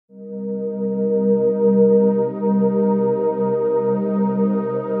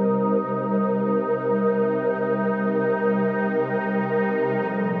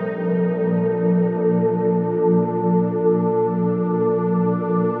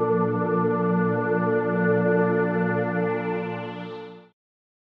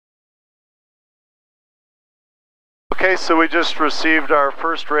Okay, so we just received our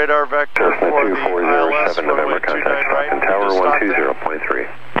first radar vector for the ILS runway 29 right. Tower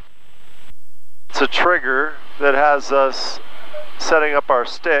 120.3. It's a trigger that has us setting up our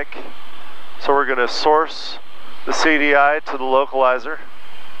stick. So we're going to source the CDI to the localizer.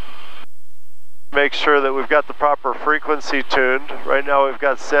 Make sure that we've got the proper frequency tuned. Right now we've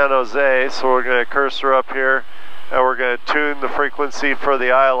got San Jose, so we're going to cursor up here and we're going to tune the frequency for the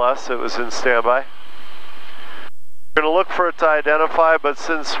ILS. It was in standby. We're going to look for it to identify, but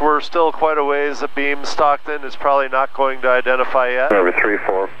since we're still quite a ways abeam Stockton, it's probably not going to identify yet. Number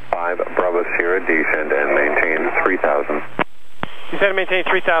 345 Bravo Sierra, descend and maintain 3000. Descend and maintain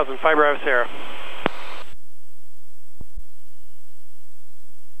 3000, 5 Bravo Sierra.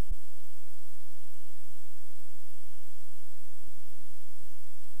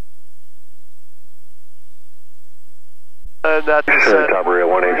 And that descent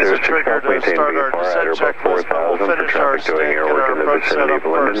is a trigger to maintain start our descent checklist, but we'll finish our stick and our approach setup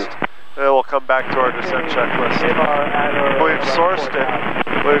first. And then we'll come back to our descent checklist. We've sourced it,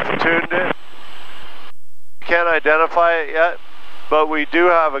 we've tuned it. We can't identify it yet, but we do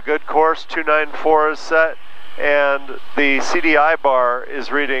have a good course. 294 is set, and the CDI bar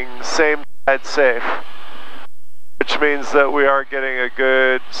is reading same side safe, which means that we are getting a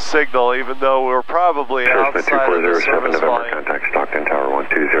good signal, even though we're probably outside of the service volume. Contact Stockton Tower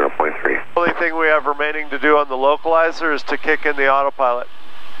 120.3. The only thing we have remaining to do on the localizer is to kick in the autopilot.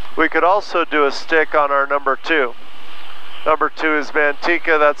 We could also do a stick on our number 2. Number 2 is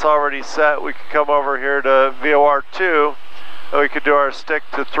Manteca, that's already set. We could come over here to VOR 2, and we could do our stick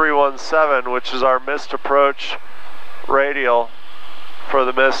to 317, which is our missed approach radial for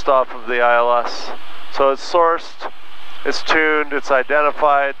the mist off of the ILS. So it's sourced, it's tuned, it's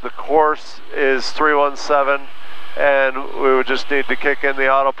identified, the course is 317, and we would just need to kick in the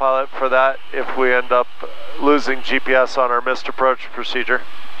autopilot for that if we end up losing GPS on our missed approach procedure.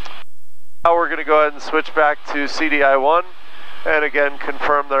 Now we're going to go ahead and switch back to CDI-1, and again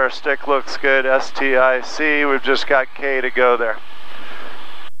confirm that our stick looks good, STIC, we've just got K to go there.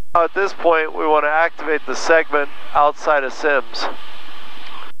 Now at this point we want to activate the segment outside of SIMS.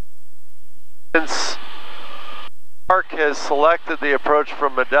 Since Mark has selected the approach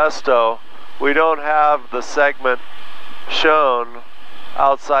from Modesto, we don't have the segment shown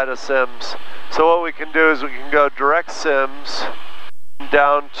outside of SIMS. So what we can do is we can go direct SIMS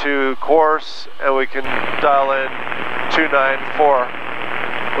down to course, and we can dial in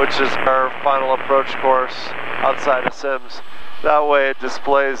 294, which is our final approach course outside of SIMS. That way it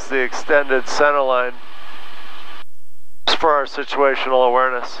displays the extended center line for our situational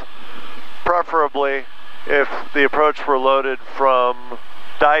awareness. Preferably, if the approach were loaded from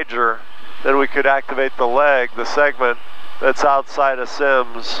Diger, then we could activate the leg, the segment that's outside of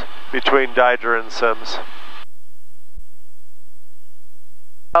SIMS, between Diger and SIMS.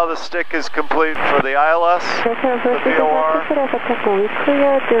 Now the stick is complete for the ILS, the VOR, the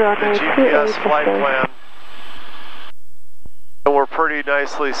GPS flight plan, and we're pretty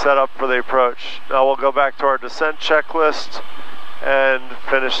nicely set up for the approach. Now we'll go back to our descent checklist and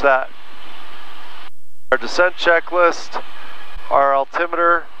finish that. Our descent checklist, our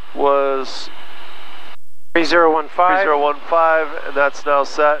altimeter was 3015, and that's now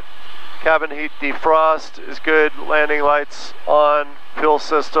set. Cabin heat defrost is good, landing lights on, fuel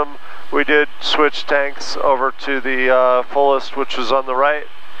system. We did switch tanks over to the fullest, which was on the right.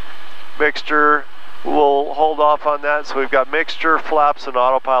 Mixture, we'll hold off on that, so we've got mixture, flaps, and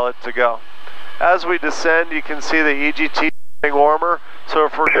autopilot to go. As we descend, you can see the EGT getting warmer, so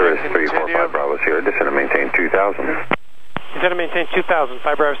if we're going to continue... 345 Bravo Sierra, descend and maintain 2000. Descend and maintain 2000,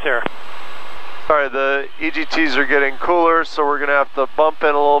 5 Bravo Sierra. Sorry, the EGTs are getting cooler, so we're going to have to bump in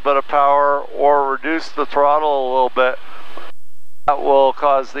a little bit of power or reduce the throttle a little bit. That will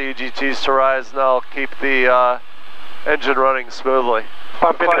cause the EGTs to rise, and that'll keep the engine running smoothly.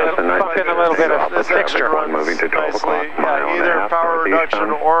 Bump in a little bit of this mixture. Moving to 12 o'clock. Yeah, either power reduction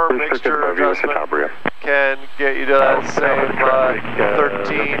or mixture adjustment can get you to that same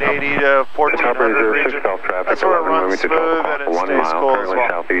 1380 to 1400 region. That's where it runs smooth and it stays cool as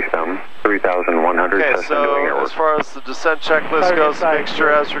well. Southeastbound 3100. Okay, so as far as the descent checklist goes, the mixture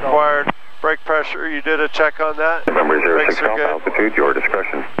as required. Brake pressure, you did a check on that. Number 06 Brakes are good. altitude, your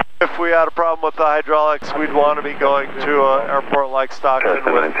discretion. If we had a problem with the hydraulics, we'd want to be going to an airport like Stockton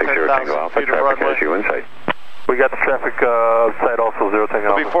with 10,000 feet of runway. We got the traffic side also, 0 Tango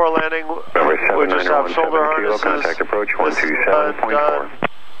Alpha. Before landing, we just have shoulder harnesses. Contact approach This is done. 127.4.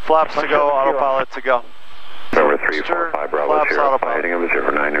 Flaps to go, autopilot to go. Number 345 Bravo Sierra, heading of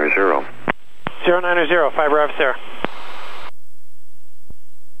 090. 090, 5 Bravo Sierra.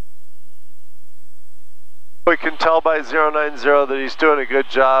 We can tell by 090 that he's doing a good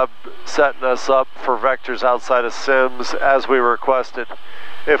job setting us up for vectors outside of SIMS as we requested.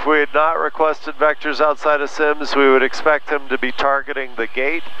 If we had not requested vectors outside of SIMS, we would expect him to be targeting the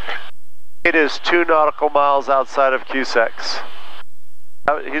gate. It is 2 nautical miles outside of QSEX.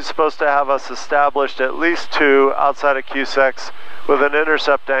 He's supposed to have us established at least 2 outside of QSEX with an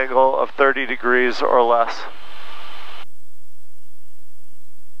intercept angle of 30 degrees or less.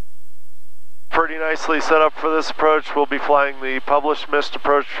 Pretty nicely set up for this approach. We'll be flying the published missed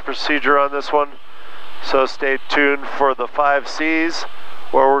approach procedure on this one. So stay tuned for the 5 C's,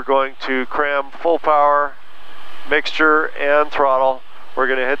 where we're going to cram full power, mixture, and throttle. We're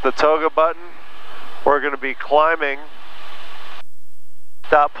going to hit the toga button. We're going to be climbing.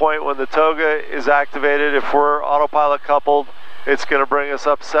 At that point, when the toga is activated, if we're autopilot coupled, it's going to bring us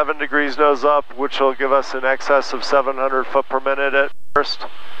up 7 degrees nose up, which will give us in excess of 700 foot per minute at first.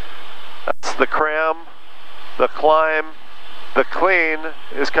 That's the cram, the climb. The clean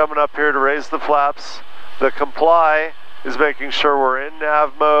is coming up here to raise the flaps. The comply is making sure we're in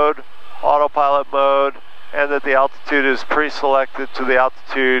nav mode, autopilot mode, and that the altitude is pre-selected to the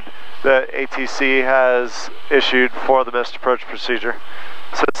altitude that ATC has issued for the missed approach procedure.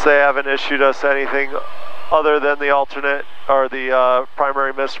 Since they haven't issued us anything other than the alternate or the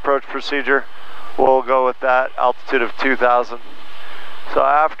primary missed approach procedure, we'll go with that altitude of 2,000. So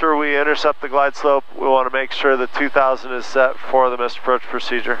after we intercept the glide slope, we want to make sure that 2,000 is set for the missed approach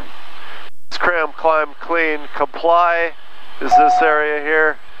procedure. This cram, climb, clean, comply is this area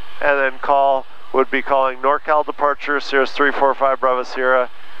here, and then call would be calling NorCal departure. Cirrus 345 Bravo Sierra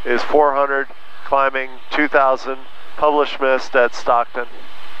is 400, climbing 2,000, published missed at Stockton.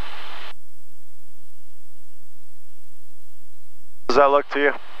 Does that look to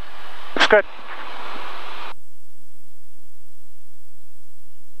you? Looks good.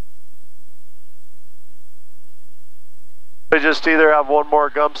 We just either have one more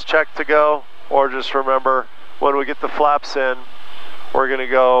GUMPS check to go, or just remember when we get the flaps in, we're going to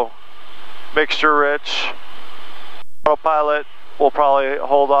go mixture rich. Autopilot we'll probably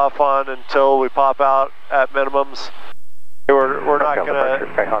hold off on until we pop out at minimums. We're not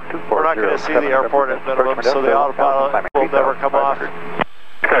going to see the airport at minimums, so the autopilot will never come off.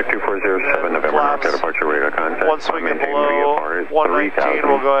 Contact 2407 November, NorCal departure radar contact. Once we get below 119,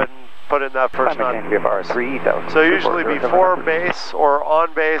 we'll go ahead and put in that first knot. So usually before base or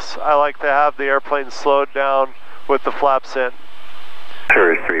on base, I like to have the airplane slowed down with the flaps in.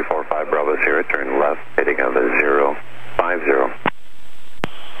 Cirrus 345 Bravo Sierra, turn left, heading on the 050.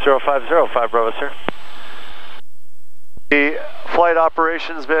 0505 Bravo Sierra. The flight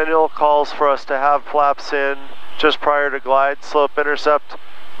operations manual calls for us to have flaps in just prior to glide slope intercept,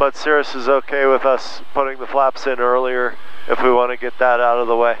 but Cirrus is okay with us putting the flaps in earlier if we want to get that out of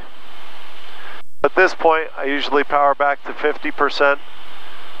the way. At this point, I usually power back to 50%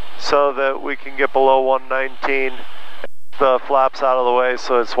 so that we can get below 119, the flaps out of the way,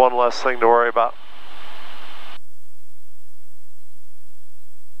 so it's one less thing to worry about.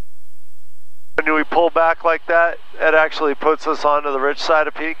 When we pull back like that, it actually puts us onto the rich side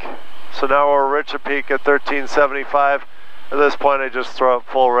of peak. So now we're rich at peak at 1375. At this point, I just throw it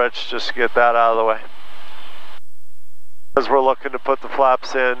full rich just to get that out of the way. As we're looking to put the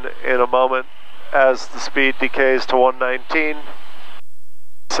flaps in a moment, as the speed decays to 119,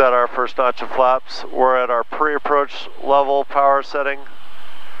 set our first notch of flaps. We're at our pre-approach level power setting.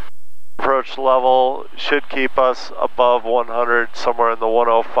 Approach level should keep us above 100, somewhere in the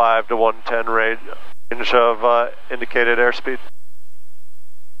 105 to 110 range of indicated airspeed.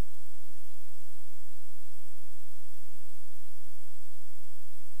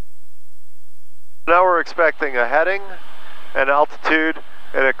 Now we're expecting a heading, an altitude,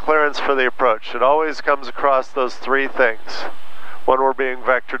 and a clearance for the approach. It always comes across those three things when we're being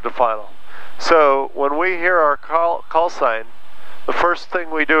vectored to final. So when we hear our call sign, the first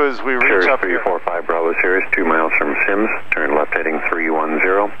thing we do is we reach up here. 345 Bravo Cirrus, 2 miles from Sims, turn left heading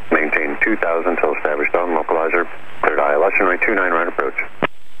 310, maintain 2000 until established on localizer, cleared ILS and right 29 right approach.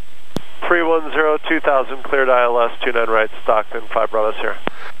 310, 2000, cleared ILS, 29 right, Stockton, 5 Bravo Sierra.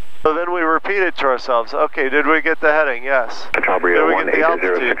 So then we repeat it to ourselves. Okay, did we get the heading? Yes. Did we get the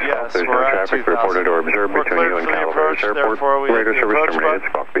altitude? Yes. There's no traffic reported or observed between you and Calaveras Airport. Radar service terminated,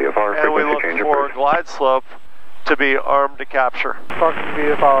 Squawk VFR, and we look change for approach. glide slope to be armed to capture. Squawk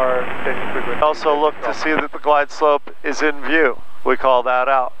VFR, We also look to see that the glide slope is in view. We call that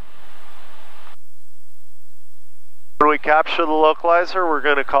out. When we capture the localizer, we're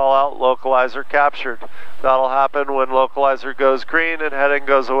going to call out localizer captured. That'll happen when localizer goes green and heading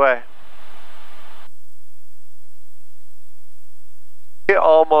goes away. He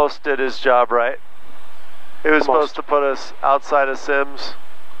almost did his job right. He was supposed to put us outside of Sims.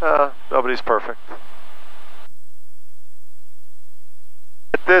 Nobody's perfect.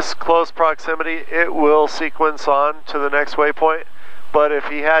 At this close proximity, it will sequence on to the next waypoint, but if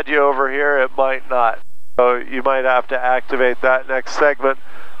he had you over here, it might not. So you might have to activate that next segment,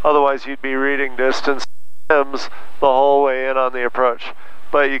 otherwise you'd be reading distance Sims the whole way in on the approach.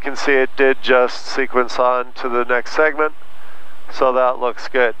 But you can see it did just sequence on to the next segment, so that looks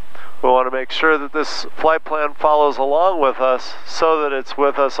good. We want to make sure that this flight plan follows along with us so that it's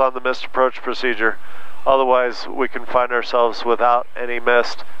with us on the missed approach procedure. Otherwise, we can find ourselves without any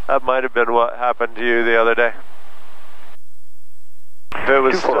missed. That might have been what happened to you the other day. If it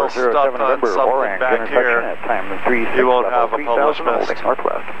was still stuck on something back here, you won't have a published missed.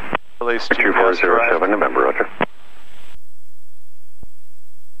 At least GPS 2407 November, roger.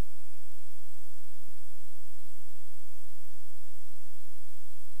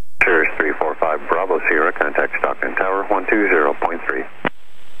 Cirrus 345 Bravo Sierra, contact Stockton Tower 120.3.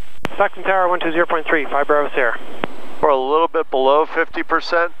 Stockton Tower 120.3, 5 Bravo Sierra. We're a little bit below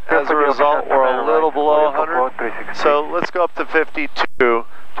 50%. As a result, we're a little below 100. So let's go up to 52 to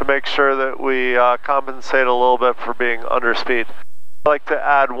make sure that we compensate a little bit for being under speed. I'd like to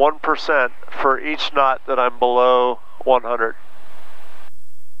add 1% for each knot that I'm below 100.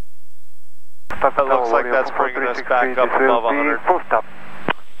 It looks like that's bringing us back up above 100.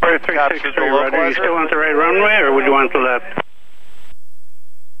 Captured the localizer. Do you still want the right runway, or would you want the left?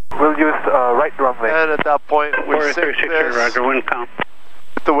 We'll use right runway. And at that point, we sync this. Roger, wind calm.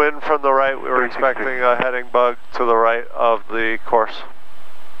 With the wind from the right, we were expecting a heading bug to the right of the course.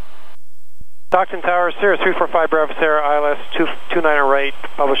 Stockton Tower, Cirrus 345 Bravo Sierra, ILS 29 right,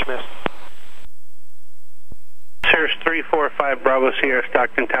 published missed. Cirrus 345 Bravo Sierra,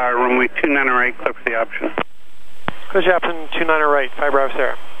 Stockton Tower, runway 29 right, clear for the option. Close your option 29 right, 5 Bravo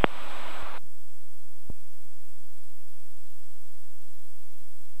Sierra.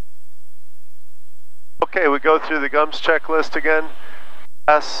 Okay, we go through the GUMS checklist again.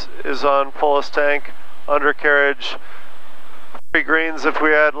 Gas is on fullest tank, undercarriage, 3 greens if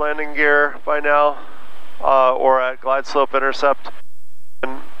we had landing gear by now, or at glide slope intercept.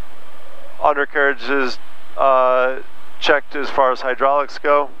 And undercarriage is checked as far as hydraulics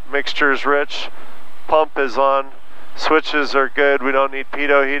go. Mixture is rich, pump is on, switches are good. We don't need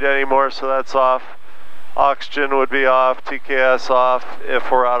pitot heat anymore, so that's off. Oxygen would be off, TKS off if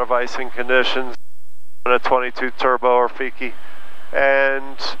we're out of icing conditions. A 22 turbo or Fiki,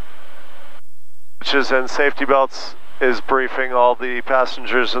 and switches and safety belts is briefing all the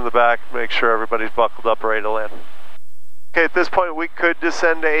passengers in the back, make sure everybody's buckled up, ready to land. Okay, at this point we could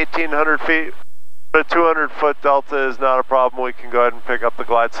descend to 1,800 feet, but a 200-foot delta is not a problem. We can go ahead and pick up the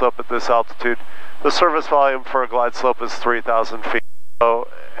glide slope at this altitude. The service volume for a glide slope is 3,000 feet, so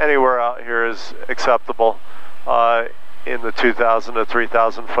anywhere out here is acceptable in the 2,000 to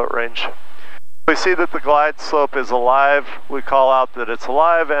 3,000 foot range. We see that the glide slope is alive. We call out that it's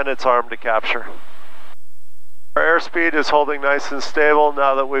alive and it's armed to capture. Our airspeed is holding nice and stable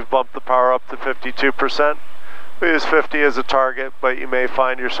now that we've bumped the power up to 52%. We use 50 as a target, but you may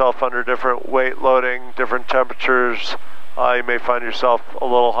find yourself under different weight loading, different temperatures. You may find yourself a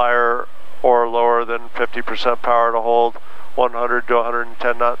little higher or lower than 50% power to hold 100 to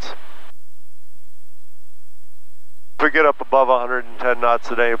 110 knots. If we get up above 110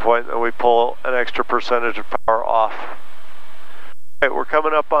 knots at any point, then we pull an extra percentage of power off. Okay, we're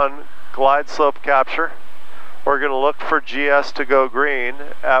coming up on glide slope capture. We're going to look for GS to go green,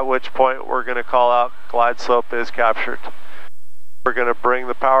 at which point we're going to call out glide slope is captured. We're going to bring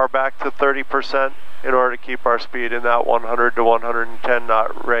the power back to 30% in order to keep our speed in that 100 to 110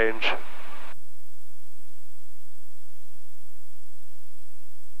 knot range.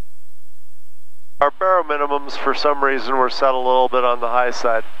 Our baro minimums, for some reason, were set a little bit on the high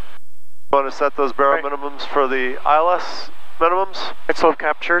side. You want to set those baro minimums for the ILS minimums? Glide slope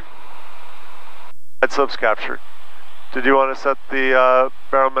captured. Glide slope's captured. Did you want to set the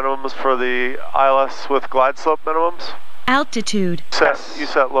baro minimums for the ILS with glide slope minimums? Altitude. Yes. You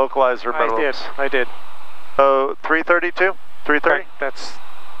set localizer minimums. I did. So 332? 330? Right, that's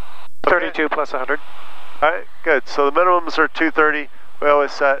 32 plus 100. Alright, good. So the minimums are 230. We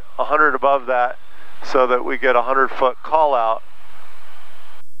always set 100 above that, so that we get a 100-foot call out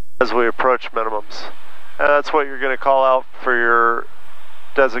as we approach minimums. And that's what you're going to call out for your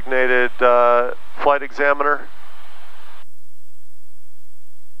designated flight examiner.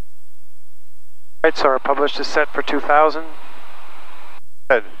 Right, so our published is set for 2,000.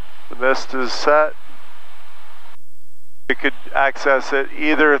 Good. The mist is set. We could access it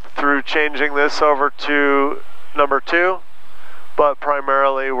either through changing this over to number 2, but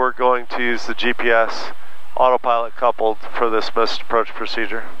primarily we're going to use the GPS autopilot coupled for this missed approach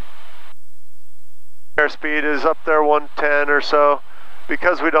procedure. Airspeed is up there 110 or so.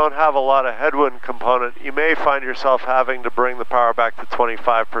 Because we don't have a lot of headwind component, you may find yourself having to bring the power back to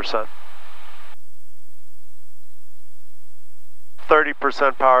 25%.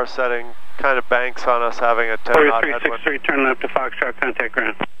 30% power setting kind of banks on us having a 10 knot headwind. 4363, turn left to Foxtrot, contact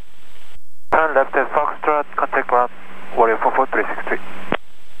ground. Turn left at Foxtrot, contact ground, Warrior 44363.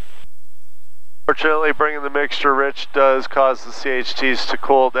 Fortunately, bringing the mixture rich does cause the CHTs to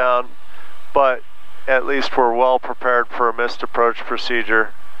cool down, but at least we're well prepared for a missed approach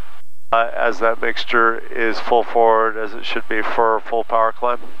procedure as that mixture is full forward as it should be for a full power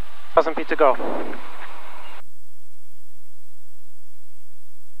climb. 1,000 feet to go.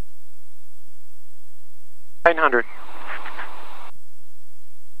 $900.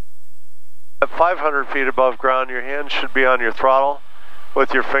 At 500 feet above ground, your hand should be on your throttle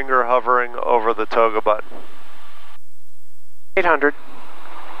with your finger hovering over the toga button. 800.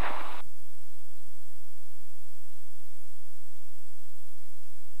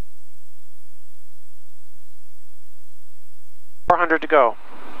 $400 to go.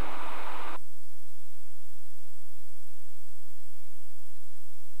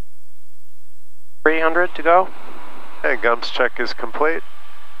 $300 to go. And GUMS check is complete.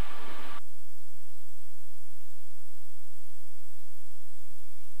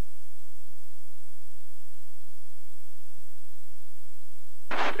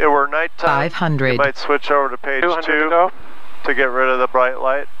 If it were nighttime, 500. You might switch over to page 2 to get rid of the bright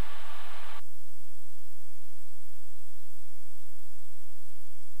light.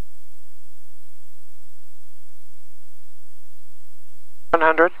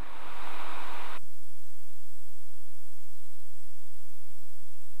 $100.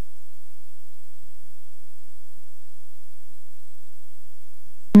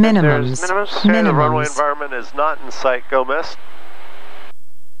 Minimums. Okay, the runway environment is not in sight. Go missed.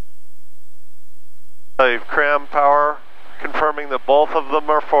 You've crammed power, confirming that both of them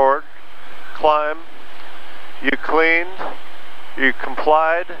are forward. Climb. You cleaned. You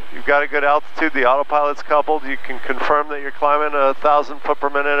complied. You've got a good altitude. The autopilot's coupled. You can confirm that you're climbing 1,000 foot per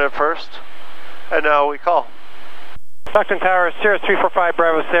minute at first. And now we call. Stockton Tower, Cirrus 345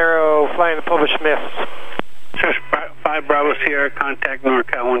 Bravo Sierra, flying the published mist. Cirrus 5 Bravo Sierra, contact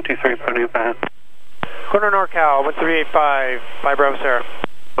NorCal 123.85. Go to NorCal 1385, 5 Bravo Sierra.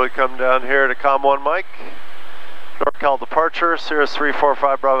 We come down here to COM 1 Mike. NorCal departure, Cirrus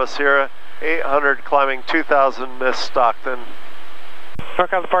 345 Bravo Sierra, 800 climbing 2,000, miss Stockton.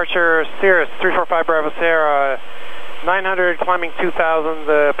 NorCal departure, Cirrus 345 Bravo Sierra, 900 climbing 2,000,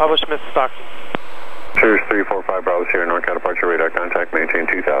 the published miss Stockton. Cirrus 345 Bravo Sierra, NorCal departure, radar contact, maintain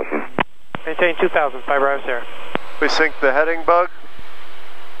 2,000. Maintain 2,000, 5 Bravo Sierra. We sync the heading bug.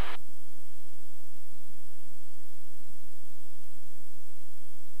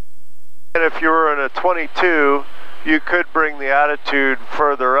 And if you were in a 22, you could bring the attitude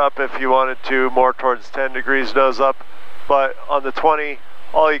further up if you wanted to, more towards 10 degrees nose up. But on the 20,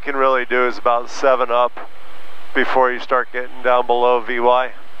 all you can really do is about 7 up before you start getting down below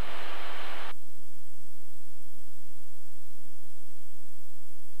VY.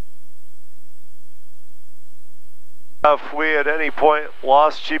 If we at any point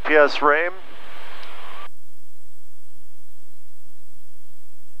lost GPS RAIM,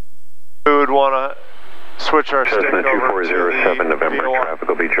 we would want to switch our stick Cessna over to 2407 November VOR. traffic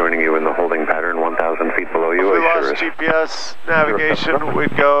will be joining you in the holding pattern 1,000 feet below you. If we lost GPS navigation,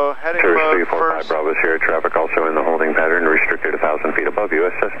 we'd go heading Cirrus mode 345 first. Bravo Sierra traffic also in the holding pattern, restricted 1,000 feet above you,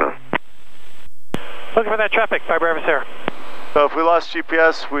 Cessna. Looking for that traffic, 5 Bravo Sierra. So if we lost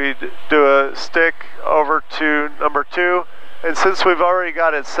GPS, we'd do a stick over to number 2. And since we've already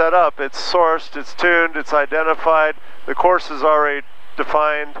got it set up, it's sourced, it's tuned, it's identified, the course is already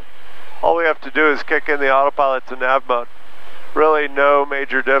defined. All we have to do is kick in the autopilot to nav mode. Really no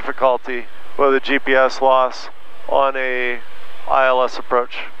major difficulty with a GPS loss on a ILS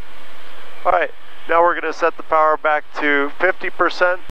approach. All right, now we're going to set the power back to 50%.